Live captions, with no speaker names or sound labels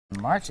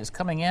March is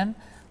coming in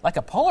like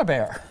a polar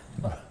bear.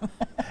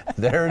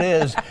 There it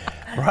is.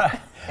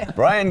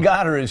 Brian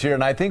Goddard is here,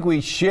 and I think we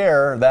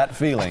share that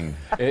feeling.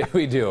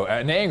 We do.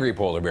 An angry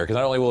polar bear, because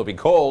not only will it be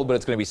cold, but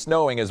it's going to be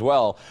snowing as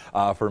well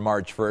for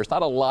March 1st.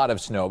 Not a lot of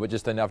snow, but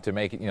just enough to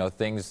make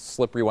things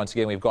slippery once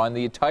again. We've gone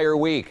the entire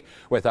week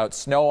without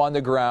snow on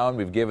the ground.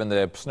 We've given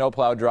the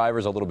snowplow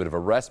drivers a little bit of a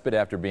respite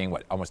after being,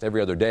 almost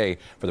every other day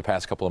for the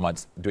past couple of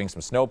months doing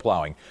some snow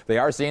plowing. They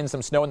are seeing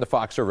some snow in the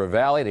Fox River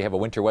Valley. They have a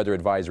winter weather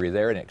advisory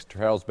there, and it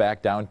trails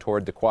back down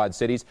toward the Quad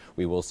Cities.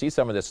 We will see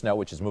some of the snow,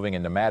 which is moving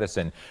into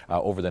Madison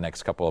over the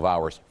next couple of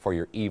hours for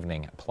your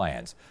evening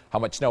plans. How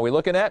much snow are we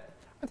looking at?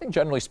 I think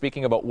generally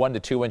speaking about 1 to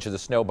 2 inches of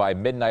snow by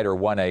midnight or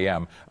 1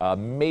 a.m.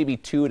 Maybe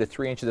 2 to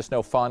 3 inches of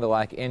snow Fond du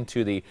Lac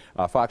into the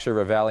Fox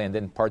River Valley, and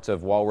then parts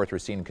of Walworth,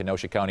 Racine, and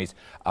Kenosha counties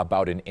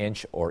about an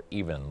inch or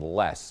even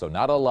less. So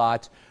not a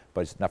lot,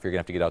 but it's enough you're going to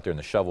have to get out there in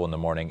the shovel in the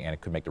morning, and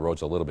it could make the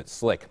roads a little bit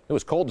slick. It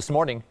was cold this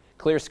morning.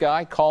 Clear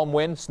sky, calm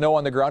wind, snow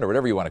on the ground, or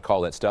whatever you want to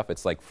call that stuff.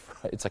 It's like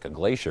a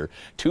glacier.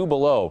 2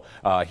 below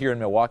here in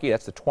Milwaukee.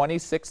 That's the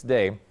 26th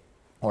day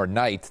or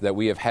night that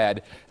we have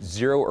had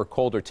 0 or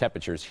colder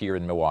temperatures here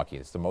in Milwaukee.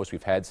 It's the most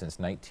we've had since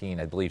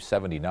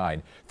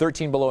 79.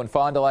 13 below in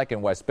Fond du Lac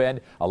and West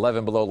Bend,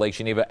 11 below Lake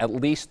Geneva. At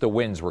least the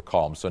winds were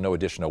calm, so no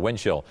additional wind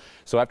chill.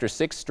 So after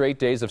 6 straight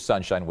days of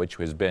sunshine, which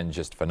has been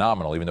just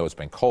phenomenal, even though it's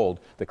been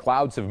cold, the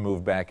clouds have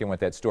moved back in with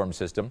that storm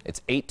system.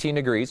 It's 18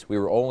 degrees. We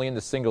were only in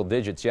the single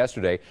digits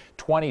yesterday.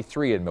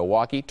 23 in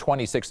Milwaukee,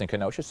 26 in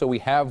Kenosha. So we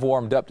have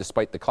warmed up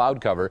despite the cloud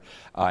cover,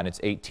 and it's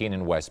 18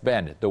 in West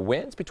Bend. The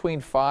winds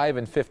between 5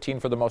 and 15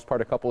 for the most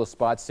part. A couple of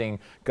spots seeing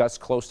gusts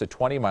close to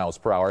 20 miles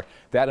per hour.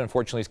 That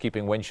unfortunately is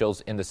keeping wind chills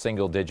in the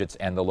single digits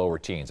and the lower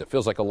teens. It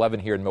feels like 11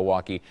 here in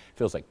Milwaukee.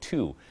 Feels like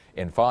 2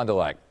 in Fond du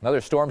Lac.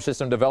 Another storm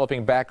system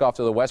developing back off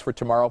to the west for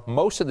tomorrow.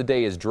 Most of the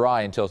day is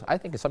dry until I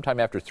think sometime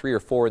after 3 or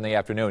 4 in the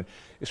afternoon.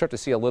 You start to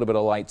see a little bit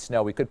of light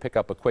snow. We could pick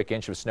up a quick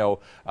inch of snow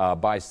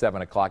by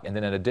 7 o'clock, and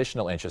then an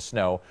additional inch of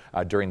snow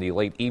during the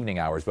late evening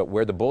hours. But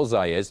where the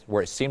bullseye is,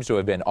 where it seems to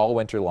have been all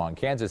winter long,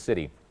 Kansas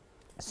City,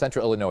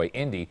 Central Illinois,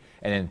 Indy,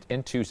 and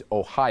into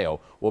Ohio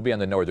will be on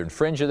the northern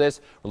fringe of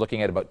this. We're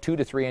looking at about 2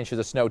 to 3 inches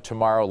of snow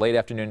tomorrow, late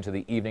afternoon to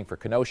the evening for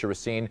Kenosha,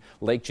 Racine,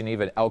 Lake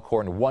Geneva, and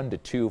Elkhorn, 1 to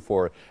 2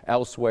 for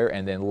elsewhere,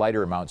 and then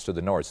lighter amounts to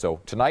the north. So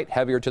tonight,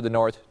 heavier to the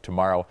north,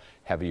 tomorrow,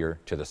 heavier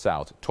to the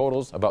south.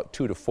 Totals about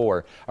 2 to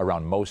 4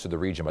 around most of the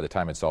region by the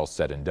time it's all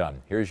said and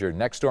done. Here's your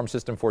next storm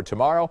system for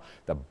tomorrow.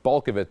 The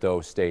bulk of it, though,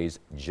 stays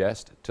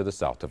just to the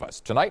south of us.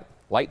 Tonight,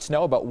 light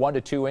snow, about 1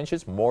 to 2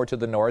 inches, more to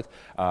the north,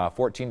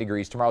 14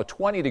 degrees. Tomorrow,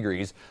 20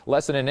 degrees,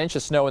 less than an inch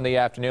of snow in the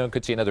afternoon.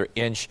 Could see another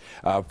inch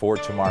for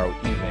tomorrow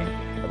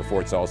evening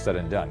before it's all said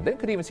and done. Then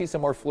could even see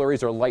some more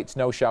flurries or light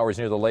snow showers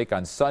near the lake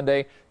on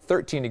Sunday,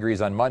 13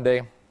 degrees on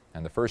Monday,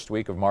 and the first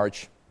week of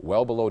March,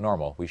 well below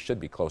normal. We should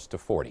be close to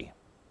 40.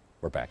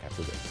 We're back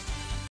after this.